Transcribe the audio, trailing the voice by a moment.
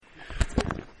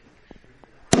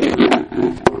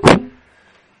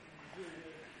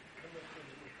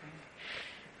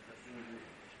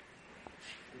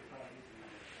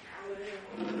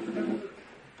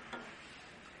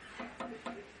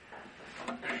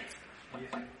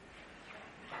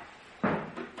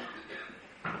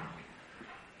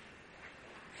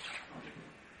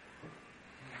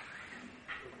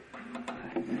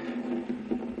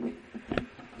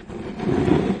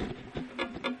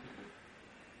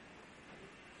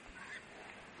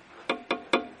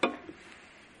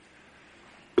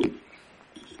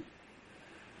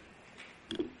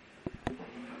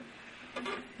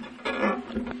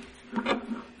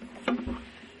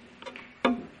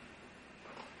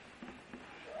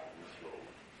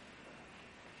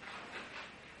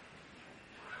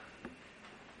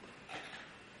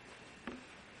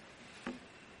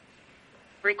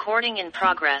Recording in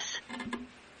progress.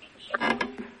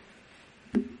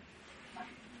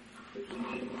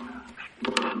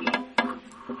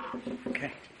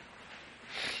 Okay.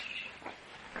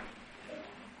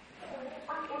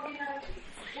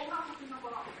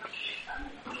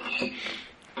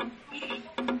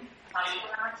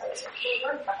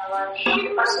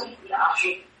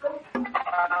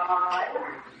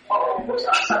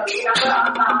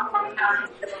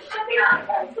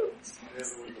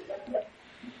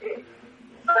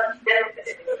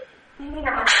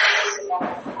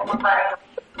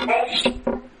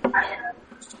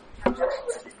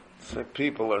 So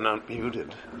people are not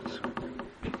muted.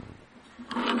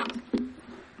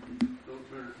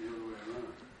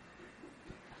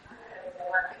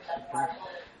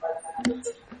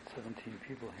 17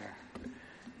 people here.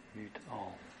 Mute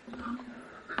all.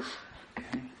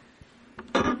 Okay.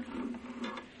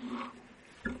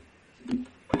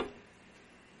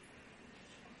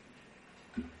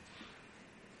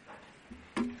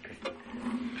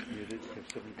 Muted. There's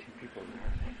 17 people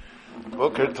there.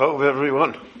 Boker Tov,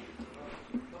 everyone.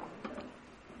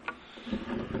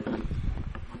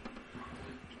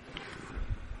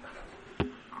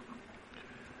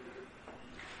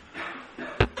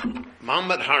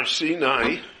 Mamad Har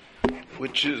Sinai,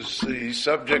 which is the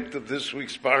subject of this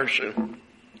week's Parsha,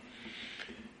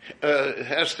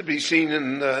 has to be seen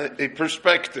in a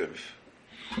perspective.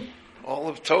 All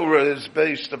of Torah is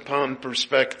based upon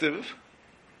perspective,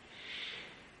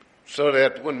 so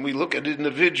that when we look at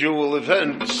individual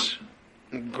events,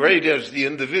 great as the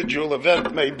individual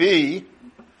event may be,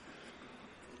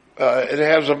 it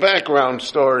has a background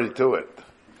story to it.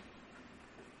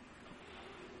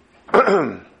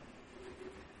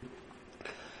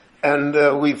 And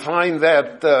we find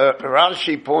that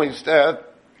Rashi points that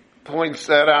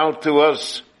out to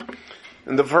us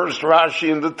in the first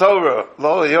Rashi in the Torah.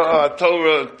 Lo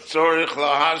Torah tzorich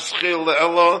lahaschil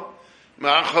elo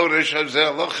ma'achodesh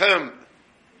hazeh lachem.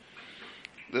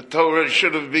 The Torah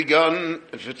should have begun,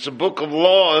 if it's a book of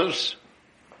laws,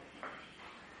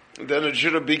 then it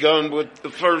should have begun with the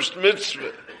first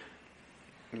mitzvah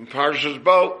in Parshat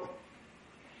Bo.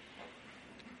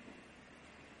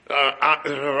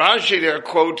 Rashi there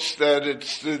quotes that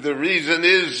it's the reason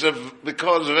is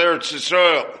because of Eretz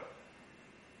Yisrael.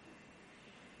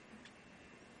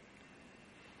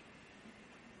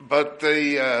 But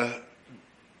the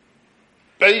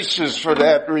basis for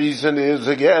that reason is,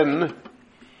 again,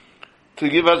 to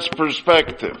give us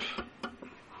perspective.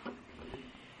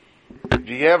 If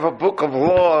you have a book of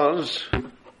laws,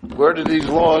 where do these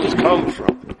laws come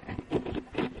from?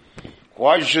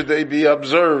 Why should they be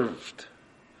observed?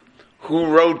 Who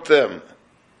wrote them?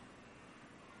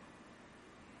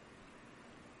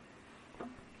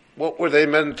 What were they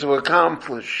meant to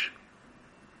accomplish?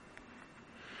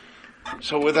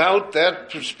 So without that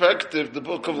perspective, the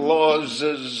book of laws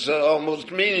is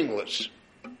almost meaningless.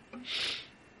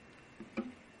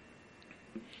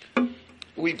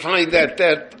 We find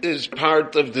that is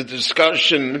part of the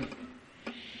discussion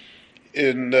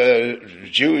in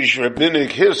Jewish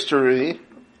rabbinic history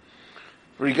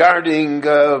regarding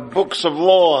books of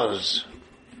laws.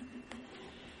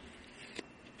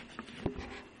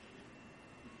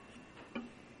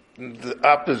 The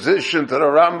opposition to the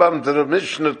Rambam, to the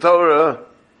Mishnah Torah,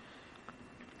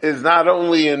 is not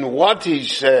only in what he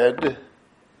said,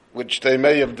 which they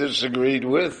may have disagreed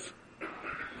with,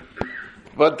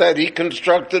 but that he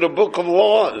constructed a book of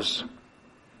laws.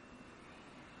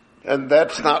 And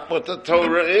that's not what the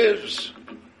Torah is.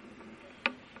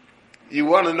 You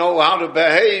want to know how to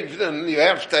behave, then you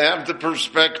have to have the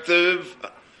perspective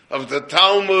of the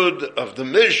Talmud, of the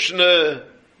Mishnah,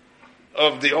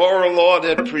 of the oral law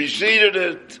that preceded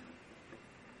it,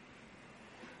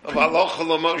 of Halacha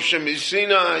L'Moshe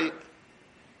Misinai.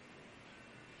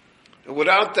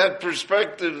 Without that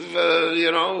perspective,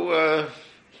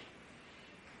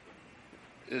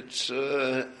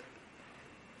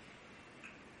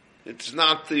 it's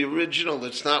not the original.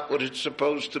 It's not what it's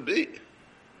supposed to be.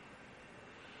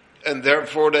 And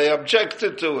therefore they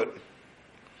objected to it.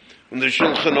 When the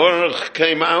Shulchan Aruch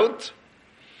came out,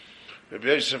 Rabbi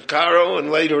Yosef Karo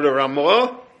and later the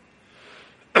Ramah,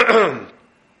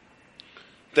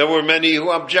 there were many who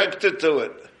objected to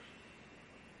it.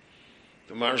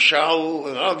 The Marshal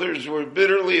and others were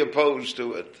bitterly opposed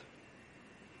to it.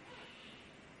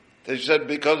 They said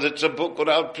because it's a book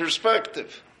without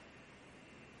perspective.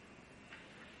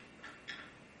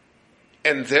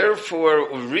 And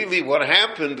therefore, really what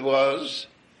happened was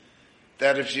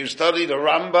that if you study the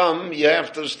Rambam, you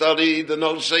have to study the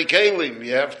Nosei Kelim.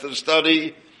 You have to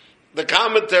study the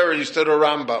commentaries to the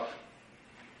Rambam.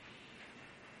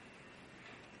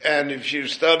 And if you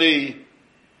study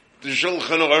the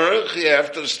Shulchan Aruch, you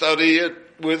have to study it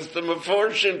with the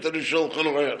Meforshim to the Shulchan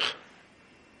Aruch.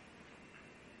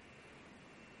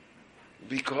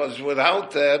 Because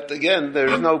without that, again,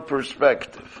 there's no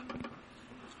perspective.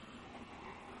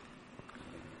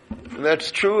 And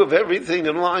that's true of everything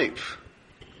in life.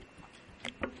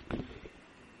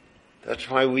 That's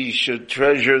why we should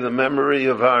treasure the memory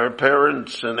of our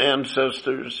parents and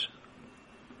ancestors,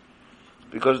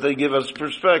 because they give us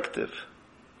perspective.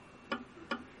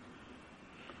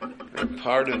 And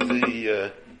part of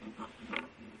the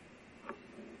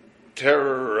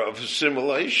terror of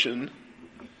assimilation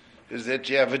is that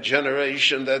you have a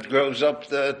generation that grows up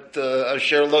that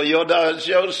Asher Lo Yoda as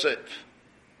Yosef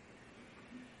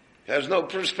has no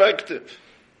perspective,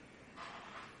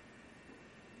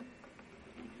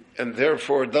 and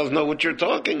therefore doesn't know what you're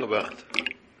talking about.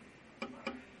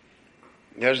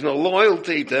 He has no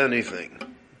loyalty to anything.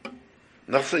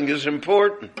 Nothing is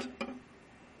important.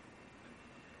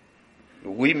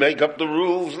 We make up the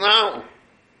rules now.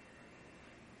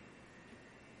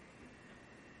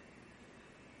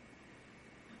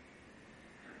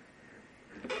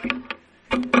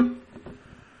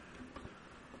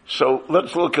 So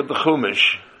let's look at the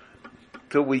Chumash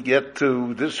till we get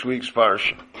to this week's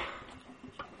Parsha,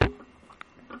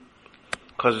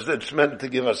 because it's meant to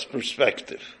give us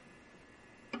perspective.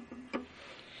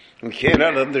 We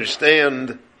cannot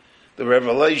understand the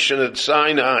revelation at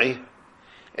Sinai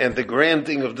and the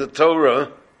granting of the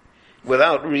Torah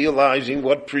without realizing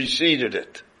what preceded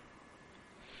it.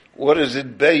 What is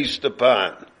it based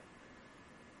upon?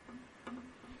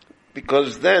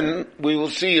 Because then we will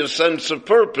see a sense of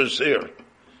purpose here.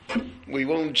 We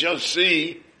won't just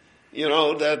see,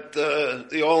 that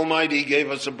the Almighty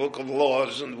gave us a book of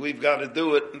laws and we've got to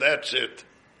do it and that's it.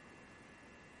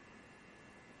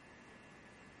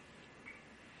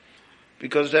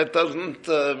 Because that doesn't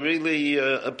really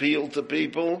appeal to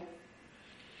people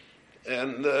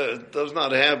and does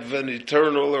not have an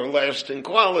eternal or lasting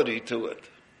quality to it.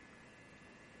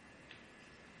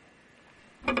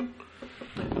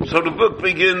 So the book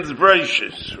begins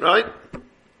Bereshis, right?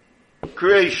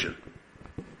 Creation.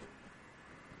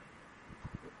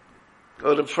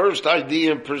 So the first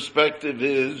idea and perspective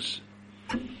is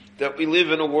that we live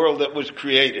in a world that was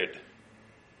created.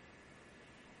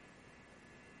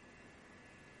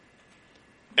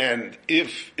 And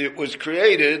if it was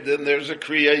created, then there's a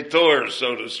creator,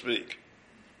 so to speak.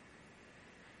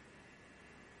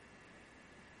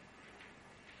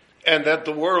 And that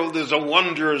the world is a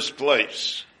wondrous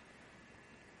place.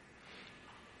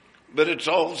 But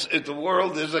the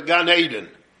world is a Gan Eden.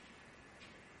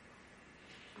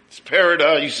 It's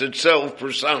paradise itself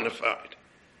personified.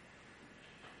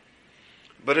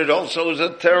 But it also is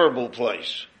a terrible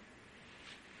place.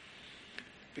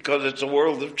 Because it's a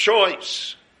world of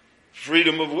choice,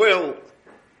 freedom of will.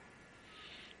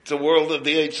 It's a world of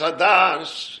the Eitz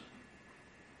Hadas,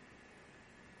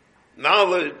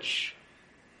 knowledge.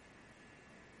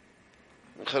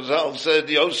 Chazal said,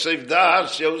 Yosef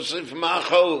Das, Yosef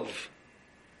Machov.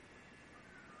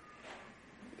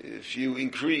 If you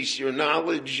increase your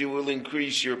knowledge, you will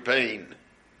increase your pain.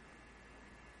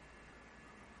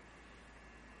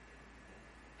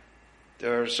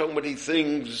 There are so many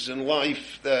things in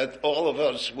life that all of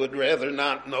us would rather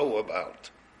not know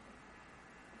about.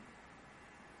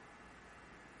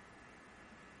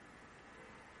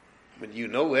 When you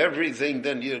know everything,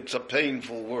 then it's a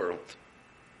painful world.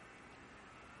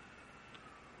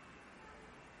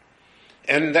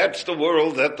 And that's the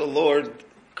world that the Lord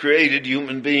created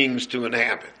human beings to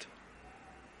inhabit.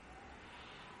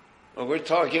 Well, we're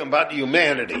talking about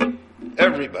humanity,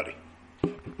 everybody.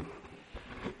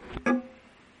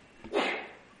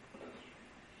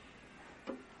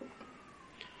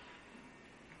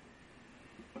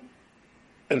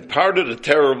 And part of the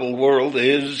terrible world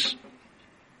is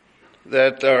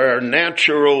that there are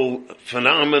natural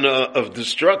phenomena of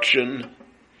destruction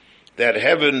that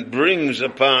heaven brings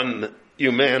upon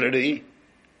humanity.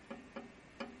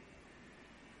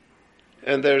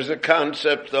 And there's a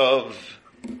concept of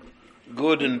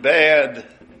good and bad,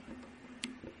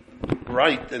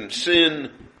 right and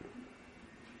sin.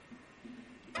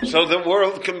 So the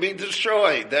world can be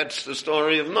destroyed. That's the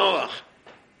story of Noah.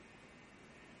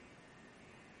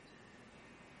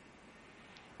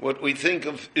 What we think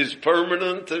of is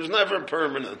permanent is never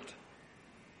permanent.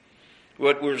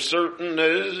 What we're certain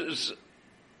is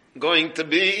going to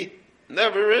be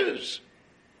never is.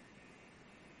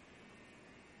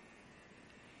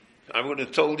 I would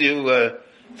have told you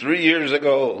 3 years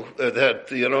ago that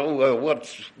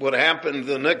what happened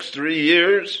the next 3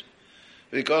 years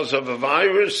because of a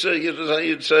virus,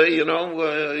 you'd say,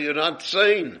 you're not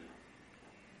sane.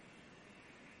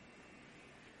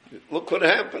 Look what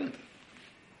happened.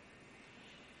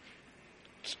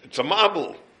 It's a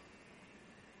marvel.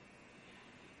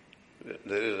 I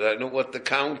don't know what the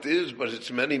count is, but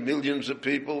it's many millions of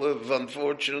people have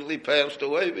unfortunately passed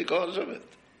away because of it.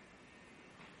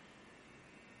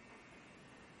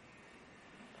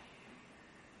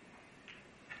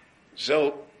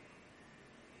 So,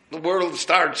 the world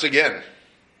starts again.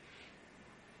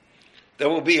 There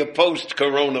will be a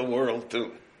post-corona world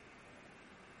too.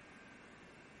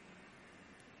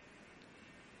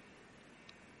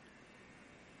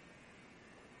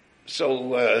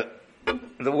 So,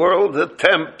 the world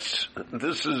attempts,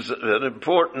 this is an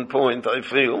important point, I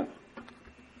feel.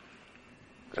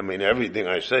 I mean, everything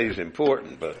I say is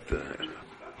important, but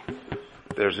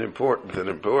there's important and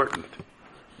important.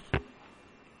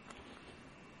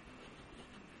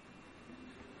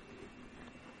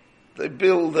 They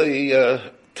build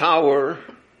a tower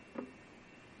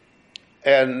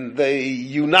and they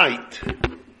unite.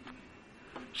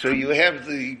 So you have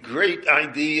the great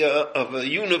idea of a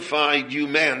unified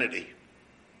humanity.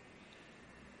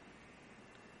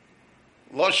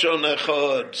 Lashon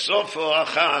echad, sofa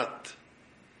achat.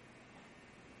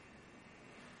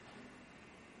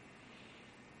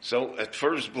 So at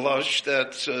first blush,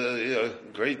 that's a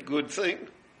great good thing.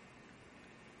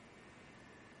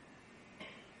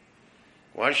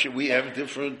 Why should we have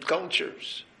different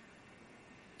cultures?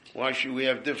 Why should we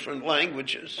have different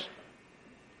languages?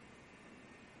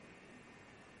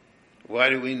 Why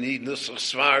do we need Nusach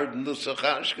Sfard and Nusach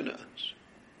Ashkenaz?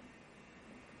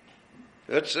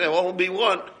 Let's all be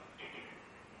one.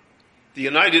 The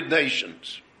United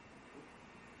Nations.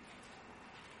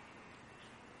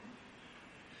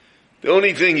 The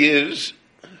only thing is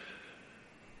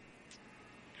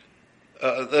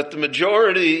that the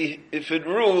majority, if it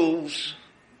rules,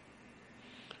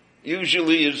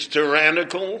 usually is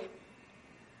tyrannical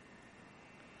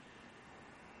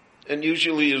and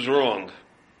usually is wrong.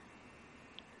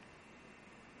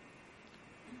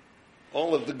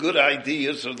 All of the good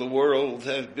ideas of the world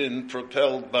have been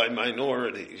propelled by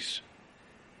minorities,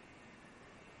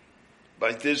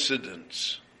 by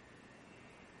dissidents,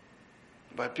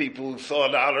 by people who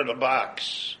thought out of the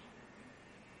box,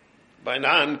 by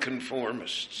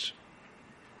nonconformists.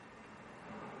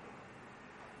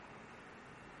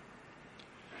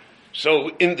 So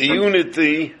in the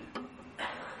unity,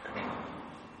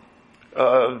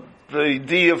 they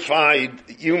deified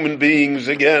human beings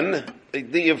again. They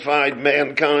deified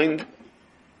mankind.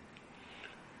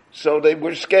 So they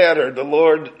were scattered. The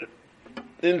Lord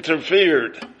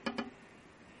interfered.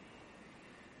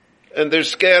 And they're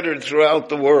scattered throughout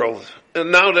the world.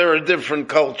 And now there are different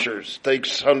cultures. It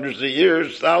takes hundreds of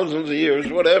years, thousands of years,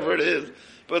 whatever it is.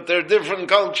 But they're different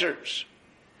cultures.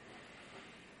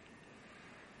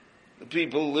 The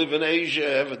people who live in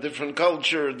Asia have a different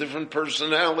culture, a different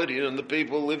personality than the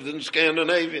people who lived in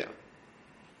Scandinavia.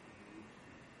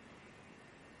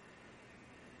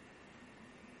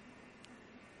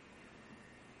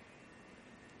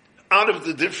 Out of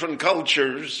the different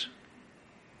cultures,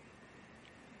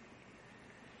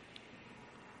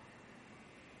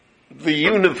 the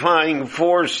unifying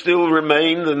force still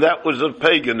remained, and that was of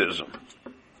paganism,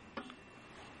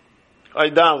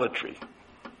 idolatry.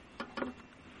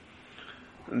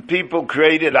 And people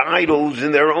created idols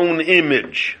in their own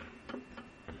image,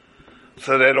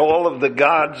 so that all of the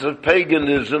gods of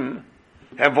paganism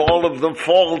have all of the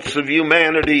faults of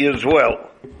humanity as well.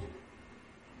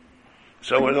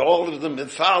 So in all of the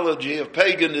mythology of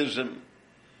paganism,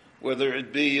 whether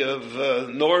it be of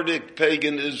Nordic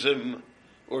paganism,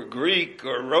 or Greek,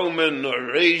 or Roman,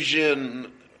 or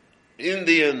Asian,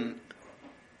 Indian,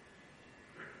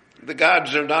 the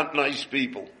gods are not nice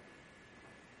people.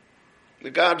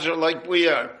 The gods are like we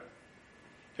are.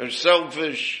 They're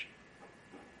selfish.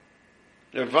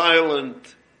 They're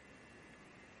violent.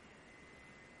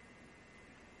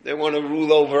 They want to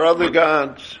rule over other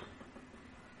gods.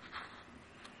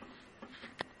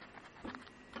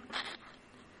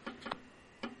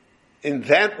 In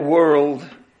that world,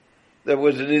 there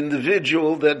was an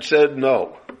individual that said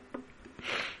no,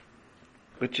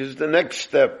 which is the next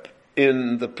step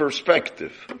in the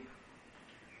perspective.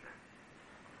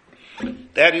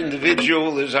 That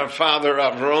individual is our father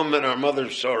Avram and our mother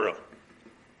Sarah.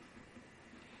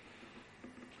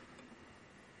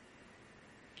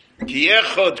 Ki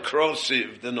echad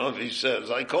krosiv, the Navi says.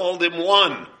 I called him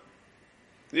one,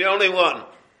 the only one.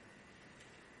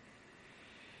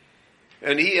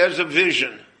 And he has a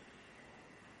vision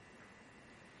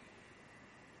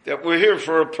that we're here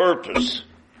for a purpose.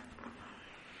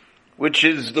 which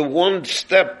is the one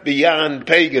step beyond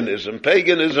paganism.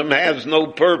 Paganism has no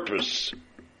purpose.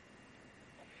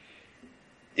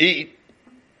 Eat,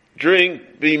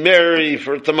 drink, be merry,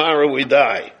 for tomorrow we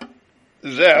die.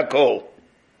 Zeh hakol.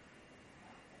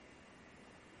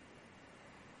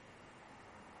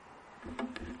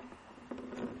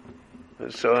 I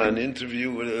saw an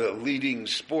interview with a leading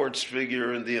sports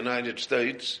figure in the United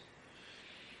States.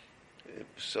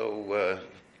 So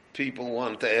people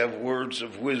want to have words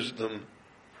of wisdom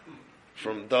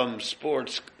from dumb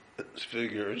sports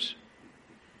figures.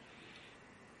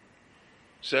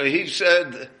 So he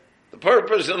said, the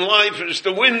purpose in life is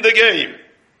to win the game.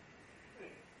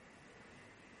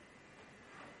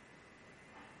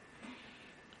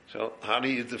 So how do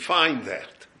you define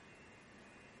that?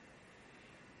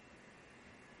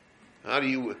 How do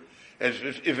you, as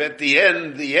if at the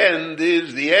end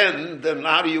is the end, then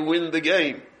how do you win the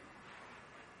game?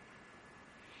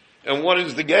 And what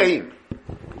is the game?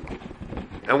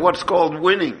 And what's called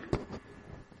winning?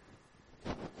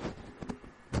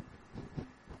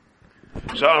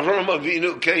 So Avram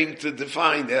Avinu came to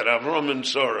define that, Avram and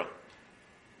Sarah.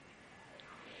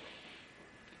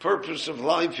 Purpose of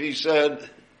life, he said,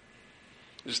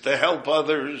 is to help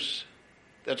others.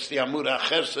 That's the Amud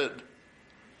HaChesed.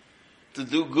 To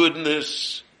do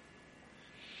goodness,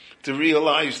 to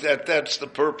realize that that's the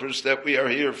purpose that we are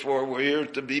here for. We're here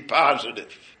to be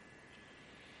positive.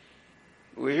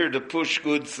 We're here to push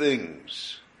good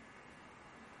things.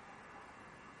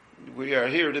 We are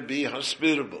here to be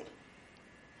hospitable.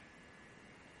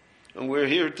 And we're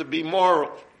here to be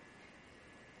moral.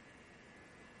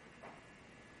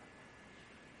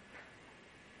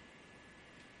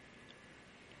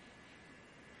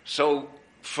 So,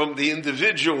 from the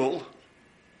individual,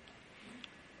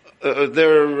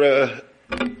 their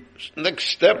next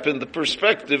step in the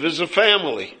perspective is a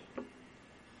family.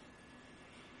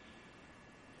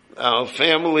 Now,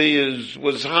 family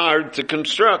was hard to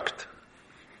construct.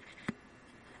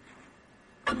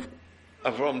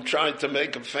 Avram tried to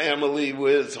make a family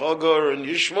with Hagar and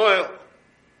Yishmael.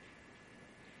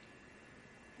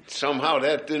 Somehow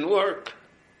that didn't work.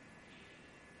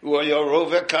 His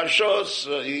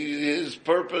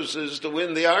purpose is to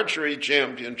win the archery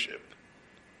championship.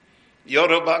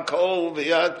 Yorobakol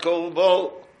v'yad kol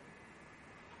bo.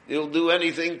 He'll do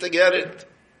anything to get it.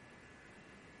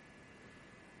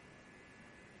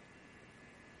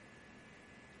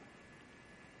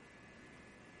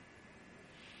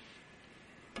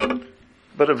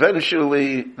 But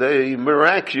eventually,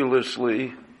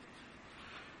 miraculously,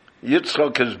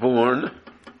 Yitzchak is born,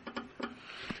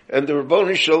 and the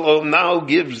Ribono Shel Olam now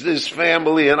gives this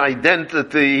family an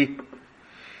identity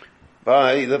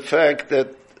by the fact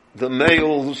that the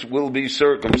males will be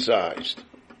circumcised.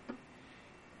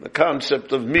 The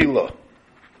concept of Milah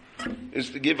is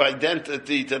to give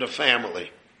identity to the family.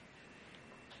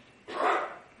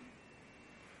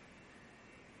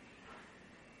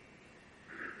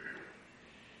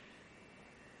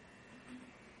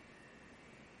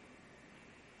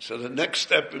 So the next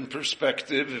step in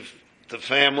perspective, if the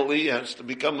family has to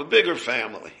become a bigger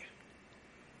family.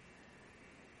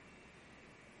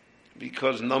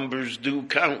 Because numbers do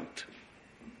count.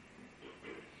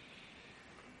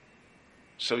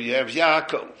 So you have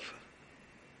Yaakov.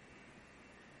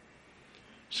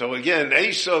 So again,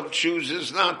 Esav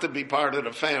chooses not to be part of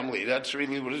the family. That's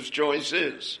really what his choice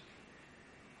is.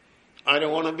 I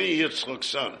don't want to be Yitzchak's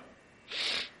son.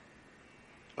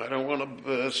 I don't want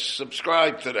to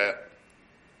subscribe to that.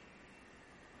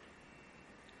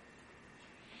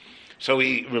 So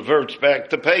he reverts back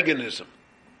to paganism.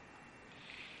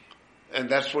 And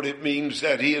that's what it means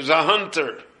that he is a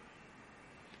hunter.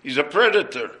 He's a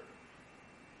predator.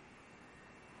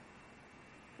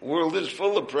 The world is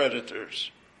full of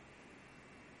predators.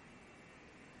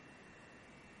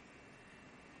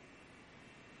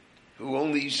 Who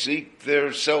only seek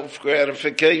their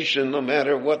self-gratification no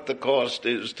matter what the cost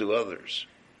is to others.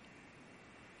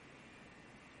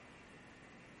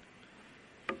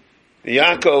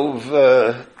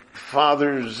 Yaakov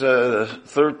fathers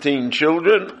 13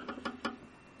 children.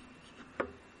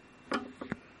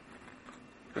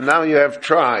 And now you have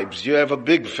tribes. You have a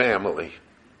big family.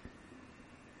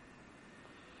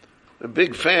 A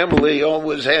big family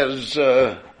always has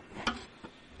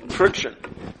friction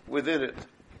within it.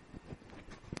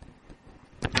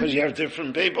 Because you have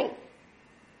different people.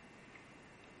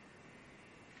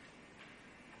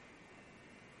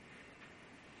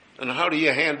 And how do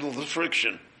you handle the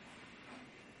friction?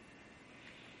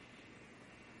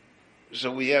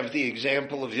 So we have the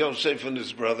example of Yosef and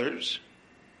his brothers,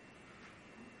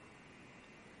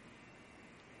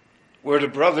 where the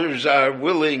brothers are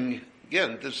willing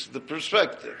Again, this is the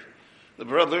perspective. The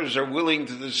brothers are willing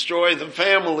to destroy the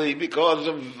family because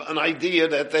of an idea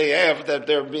that they have that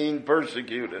they're being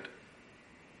persecuted,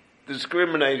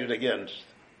 discriminated against.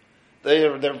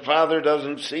 Their father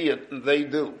doesn't see it, and they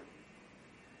do.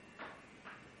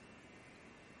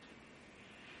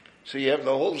 So you have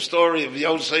the whole story of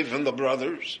Yosef and the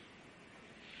brothers.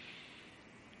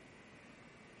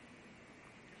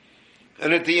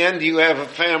 And at the end you have a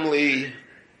family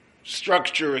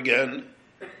structure again.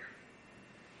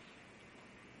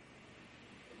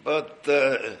 But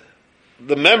the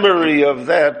memory of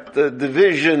that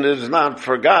division is not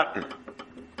forgotten.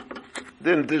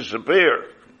 Didn't disappear.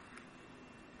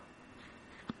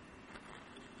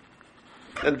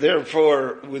 And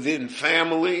therefore, within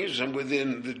families and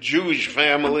within the Jewish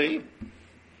family,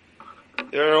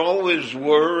 there always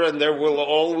were and there will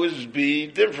always be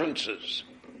differences.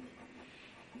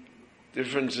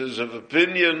 Differences of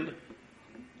opinion,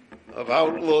 of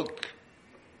outlook,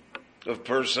 of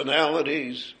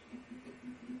personalities.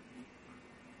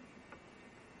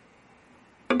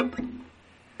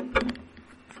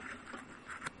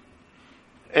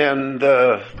 And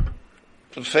the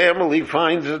family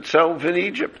finds itself in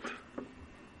Egypt,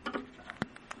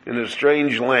 in a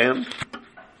strange land,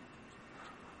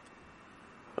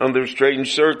 under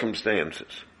strange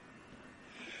circumstances.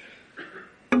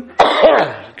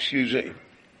 Excuse me.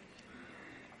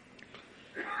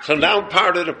 So now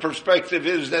part of the perspective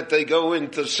is that they go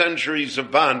into centuries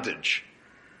of bondage,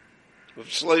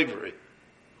 of slavery.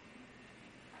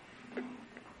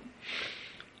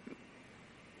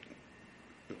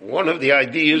 One of the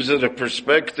ideas of the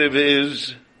perspective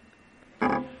is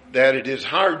that it is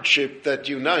hardship that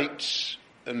unites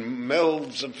and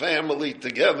melds a family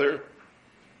together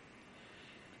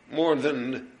more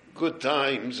than good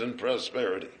times and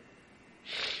prosperity.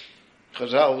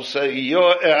 Chazal say,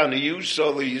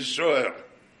 Yisrael.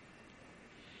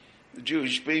 The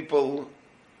Jewish people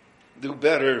do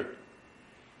better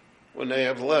when they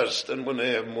have less than when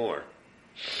they have more.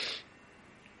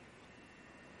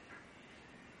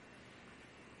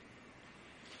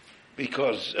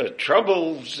 Because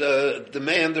troubles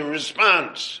demand a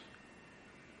response.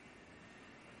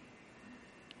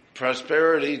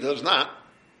 Prosperity does not.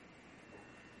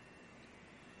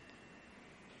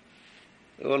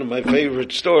 One of my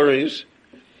favorite stories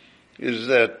is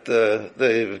that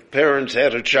the parents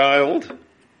had a child,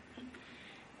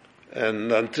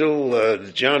 and until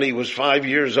Johnny was 5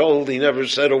 years old, he never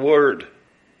said a word.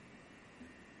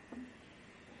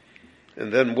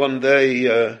 And then one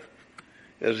day,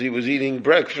 as he was eating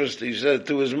breakfast, he said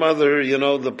to his mother,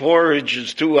 the porridge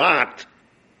is too hot.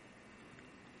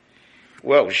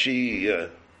 Well, she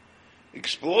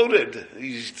exploded.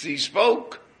 He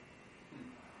spoke.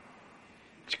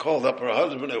 She called up her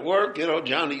husband at work,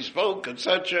 Johnny spoke,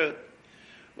 etc.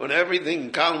 When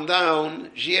everything calmed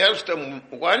down, she asked him,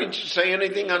 why didn't you say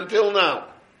anything until now?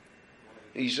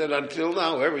 He said, until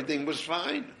now, everything was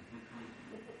fine.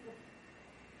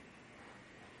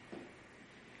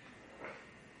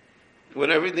 When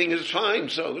everything is fine,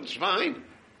 so it's fine.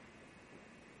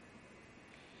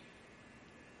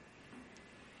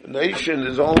 The nation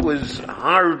is always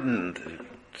hardened,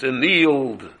 it's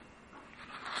annealed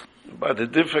by the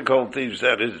difficulties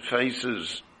that it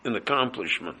faces in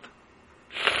accomplishment.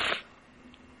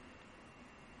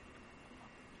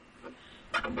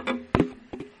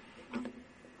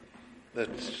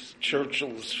 That's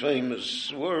Churchill's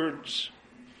famous words.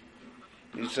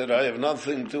 He said, I have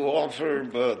nothing to offer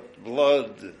but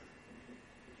blood,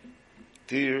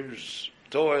 tears,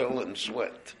 toil, and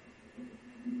sweat.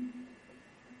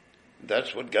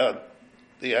 That's what got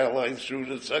the Allies through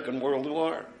the Second World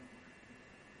War.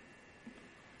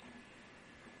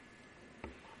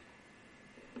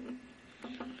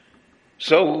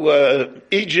 So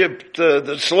Egypt,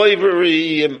 the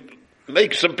slavery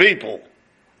makes a people.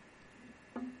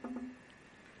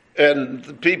 And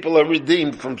the people are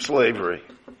redeemed from slavery.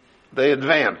 They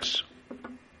advance.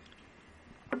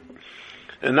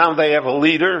 And now they have a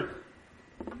leader,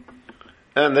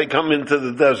 and they come into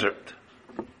the desert.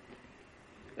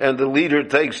 And the leader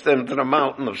takes them to the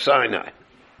mountain of Sinai.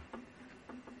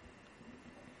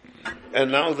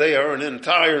 And now they are an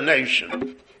entire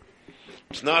nation.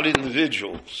 It's not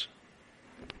individuals.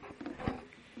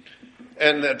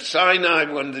 And at Sinai,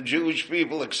 when the Jewish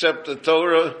people accept the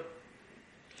Torah,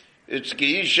 it's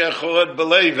Ki'ish Echad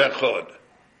B'Leiv Echad.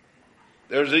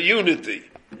 There's a unity.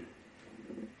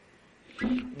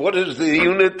 What is the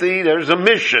unity? There's a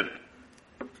mission.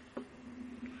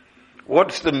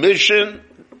 What's the mission?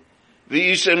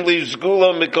 V'yisem li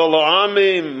zgula mikol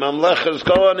ha'amim, mamlechas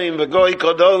kohanim, v'goy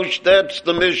kadosh. That's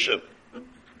the mission.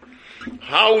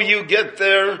 How you get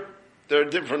there are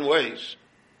different ways.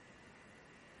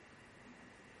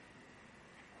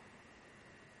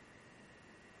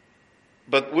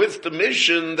 But with the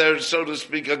mission, there's, so to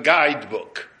speak, a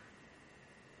guidebook.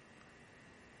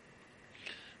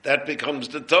 That becomes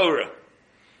the Torah.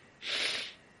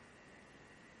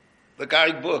 The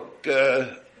guidebook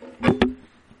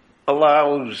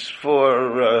allows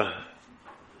for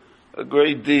a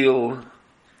great deal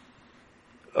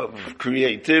of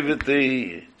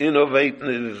creativity,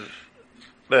 innovative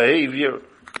behavior.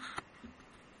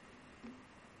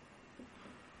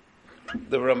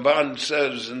 The Ramban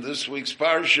says in this week's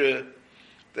Parsha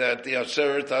that the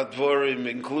Aseret HaDvorim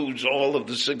includes all of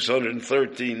the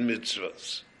 613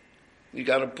 mitzvahs. You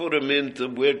got to put them into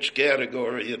which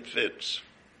category it fits.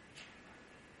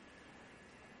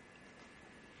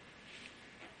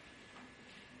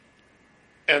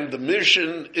 And the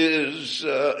mission is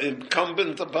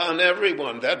incumbent upon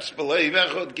everyone. That's B'leiv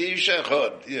Echad Gish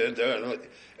Echad.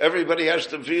 Everybody has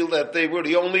to feel that they were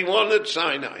the only one at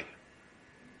Sinai.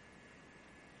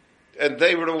 And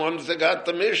they were the ones that got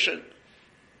the mission.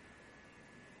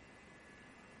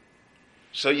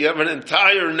 So you have an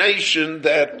entire nation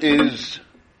that is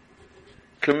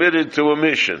committed to a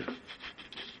mission.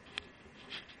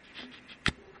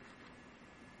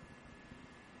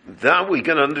 Now we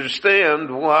can understand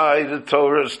why the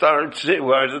Torah starts here,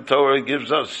 why the Torah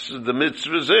gives us the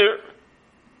mitzvahs here.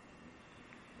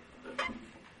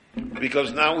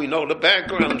 Because now we know the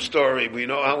background story, we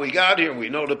know how we got here, we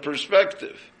know the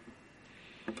perspective.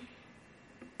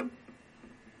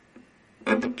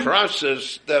 The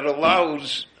process that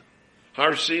allows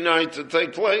Har Sinai to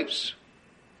take place.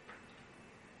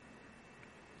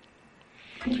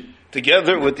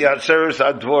 Together with the Aseret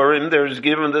HaDvorim, there is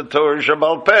given the Torah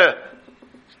Shebal Peh,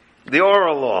 the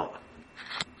oral law.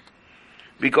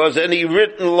 Because any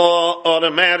written law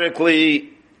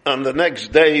automatically on the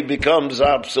next day becomes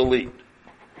obsolete.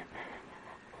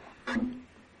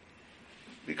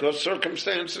 Because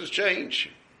circumstances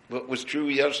change. What was true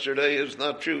yesterday is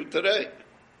not true today.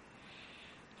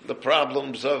 The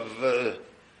problems of the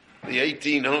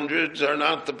 1800s are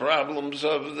not the problems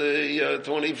of the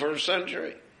 21st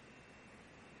century.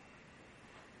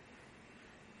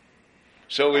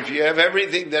 So if you have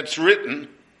everything that's written,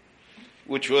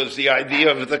 which was the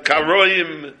idea of the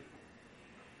Karoim,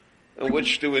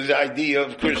 which was the idea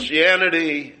of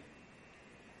Christianity,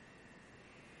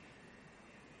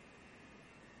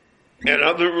 and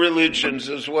other religions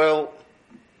as well,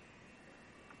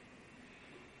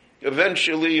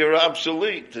 eventually you're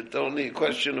obsolete. It's only a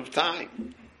question of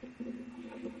time.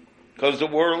 Because the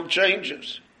world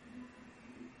changes.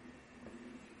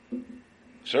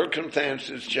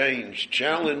 Circumstances change.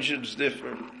 Challenges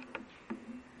differ.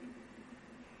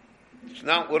 It's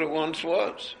not what it once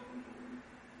was.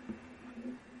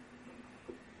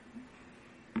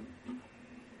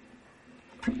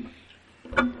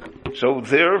 So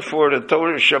therefore the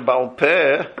Torah Shebal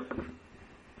Peh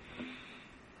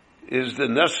is the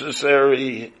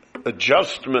necessary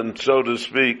adjustment, so to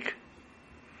speak,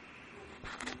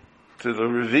 to the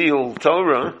revealed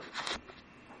Torah,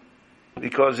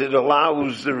 because it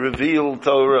allows the revealed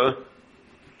Torah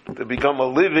to become a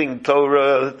living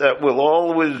Torah that will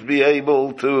always be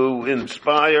able to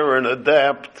inspire and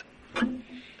adapt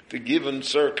to given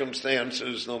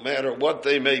circumstances, no matter what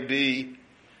they may be,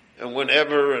 and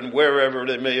whenever and wherever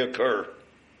they may occur.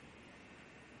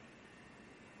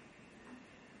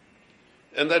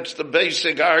 And that's the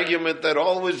basic argument that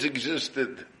always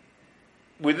existed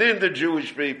within the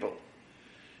Jewish people.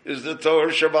 Is the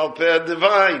Torah Shebal Peh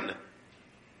divine?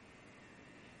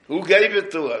 Who gave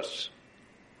it to us?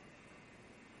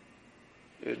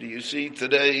 Do you see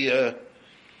today,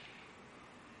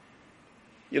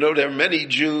 there are many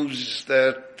Jews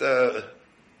that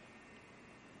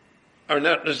are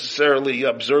not necessarily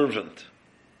observant.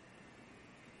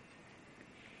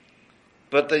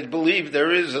 But they believe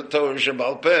there is a Torah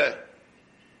Shebal Peh.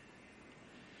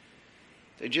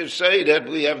 They just say that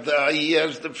he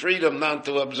has the freedom not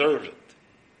to observe it.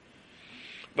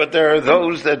 But there are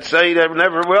those that say there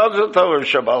never was a Torah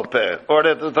Shebal Peh, or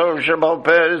that the Torah Shebal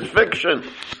Peh is fiction.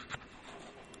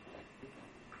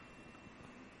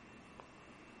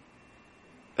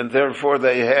 And therefore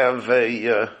they have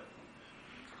a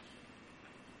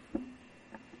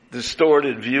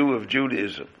distorted view of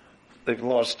Judaism. They've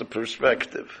lost the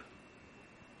perspective.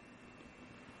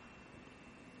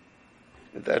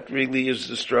 And that really is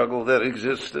the struggle that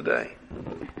exists today.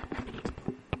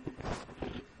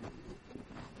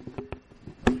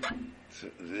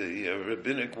 The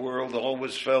rabbinic world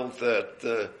always felt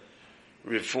that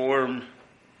reform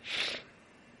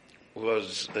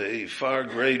was a far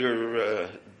greater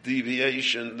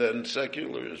deviation than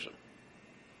secularism.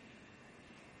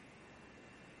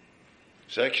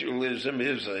 Secularism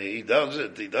is he does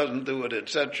it, he doesn't do it,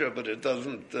 etc., but it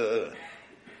doesn't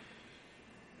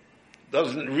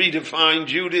redefine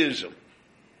Judaism.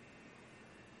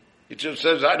 It just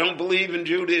says, I don't believe in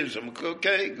Judaism.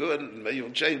 Okay, good,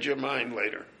 you'll change your mind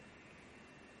later.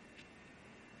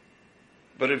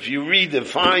 But if you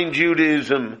redefine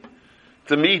Judaism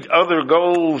to meet other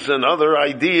goals and other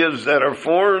ideas that are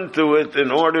foreign to it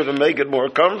in order to make it more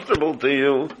comfortable to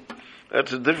you,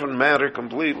 that's a different matter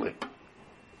completely.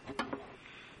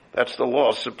 That's the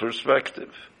loss of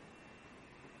perspective.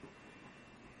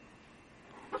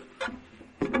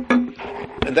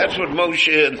 And that's what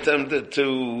Moshe attempted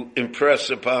to impress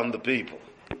upon the people.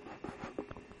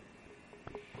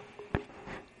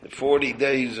 The 40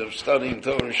 days of studying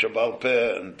Torah Shabbal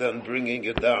Peh and then bringing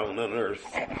it down on earth.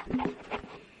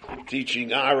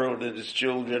 Teaching Aaron and his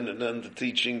children, and then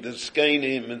teaching the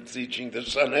Skenim, and teaching the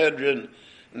Sanhedrin,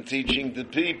 and teaching the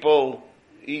people,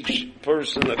 each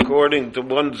person according to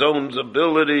one's own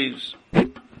abilities.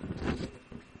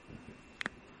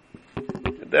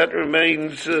 That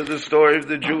remains the story of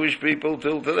the Jewish people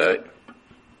till today.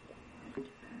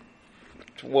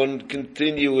 It's one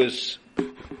continuous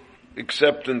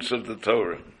acceptance of the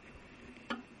Torah.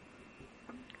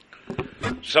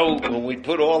 So when we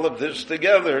put all of this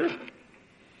together,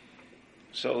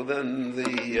 so then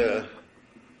the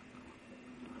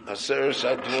Aseres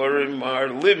HaDvorim are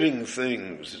living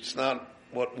things. It's not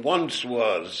what once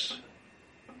was.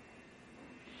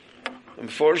 And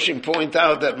Forshim point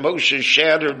out that Moshe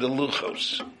shattered the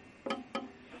luchos.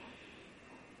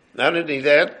 Not only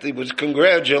that, he was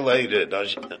congratulated.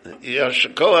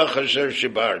 Yashakoach asher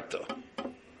shibarto.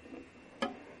 It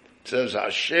says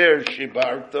asher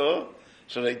shibarto.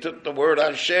 So they took the word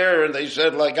asher and they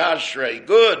said like ashrei.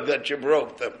 Good that you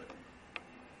broke them.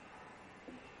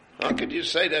 How could you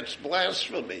say that's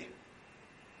blasphemy?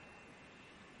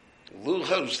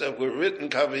 Luchos that were written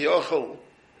kaviochel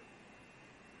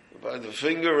by the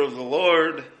finger of the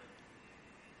Lord,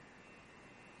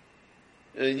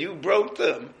 and you broke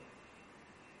them,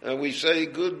 and we say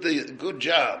good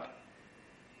job.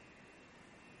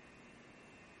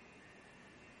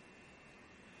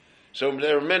 So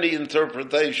there are many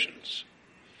interpretations,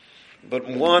 but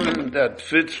one that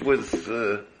fits with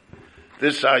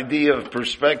this idea of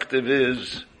perspective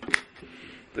is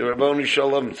the Rabboni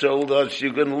Shalom told us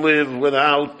you can live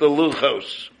without the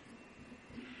luchos.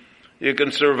 You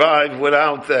can survive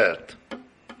without that.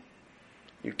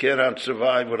 You cannot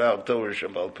survive without Torah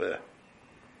Shabbal Peh.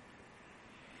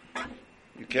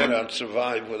 You cannot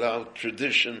survive without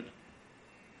tradition,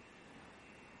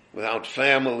 without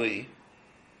family,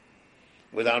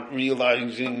 without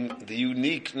realizing the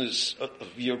uniqueness of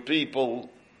your people,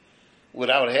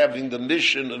 without having the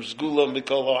mission of Zgula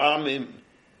Mikol Ha'amim.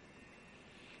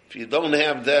 If you don't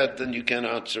have that, then you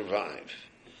cannot survive.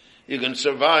 You can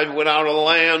survive without a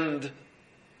land,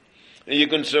 and you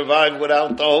can survive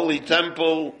without the Holy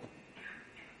Temple.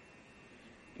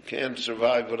 You can't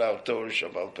survive without Torah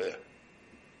Shabbal Peh.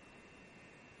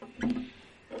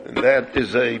 And that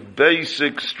is a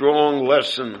basic, strong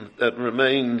lesson that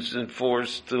remains in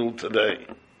force till today.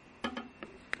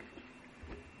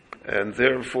 And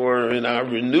therefore, in our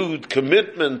renewed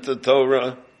commitment to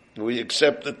Torah, we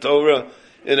accept the Torah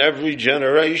in every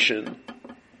generation.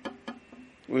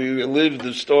 We live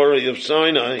the story of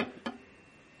Sinai.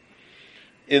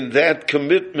 In that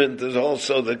commitment is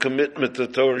also the commitment to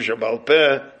Torah Shabbal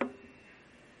Peh,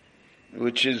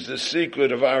 which is the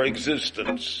secret of our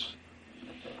existence.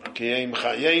 Ki'em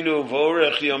chayenu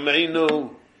v'orech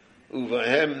yameinu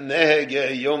uvahem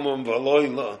nehege yomam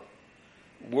v'loyla.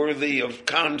 Worthy of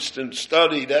constant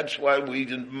study. That's why we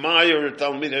admire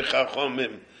Talmidei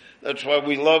Chachamim. That's why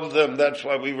we love them. That's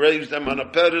why we raise them on a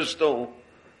pedestal.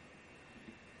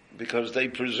 Because they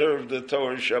preserve the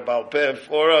Torah Shabbal Peh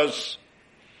for us,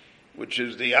 which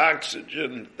is the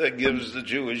oxygen that gives the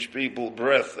Jewish people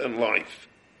breath and life.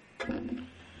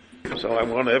 So I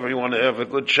want everyone to have a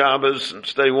good Shabbos and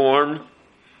stay warm.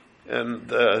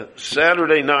 And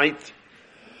Saturday night,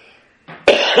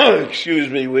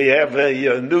 we have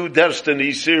a new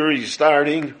Destiny series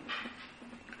starting.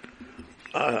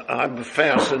 I'm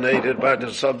fascinated by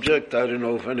the subject. I don't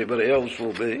know if anybody else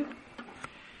will be.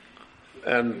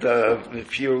 And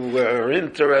if you are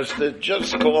interested,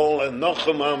 just call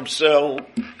Nochem Amsel,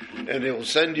 and he'll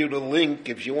send you the link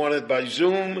if you want it by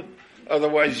Zoom.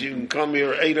 Otherwise, you can come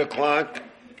here 8 o'clock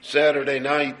Saturday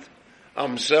night.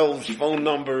 Amsel's phone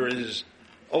number is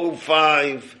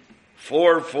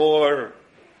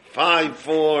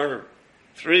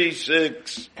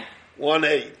 05445436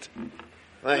 18.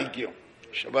 Thank you.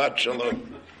 Shabbat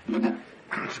Shalom.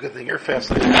 It's a good thing you're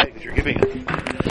fasting tonight because you're giving it.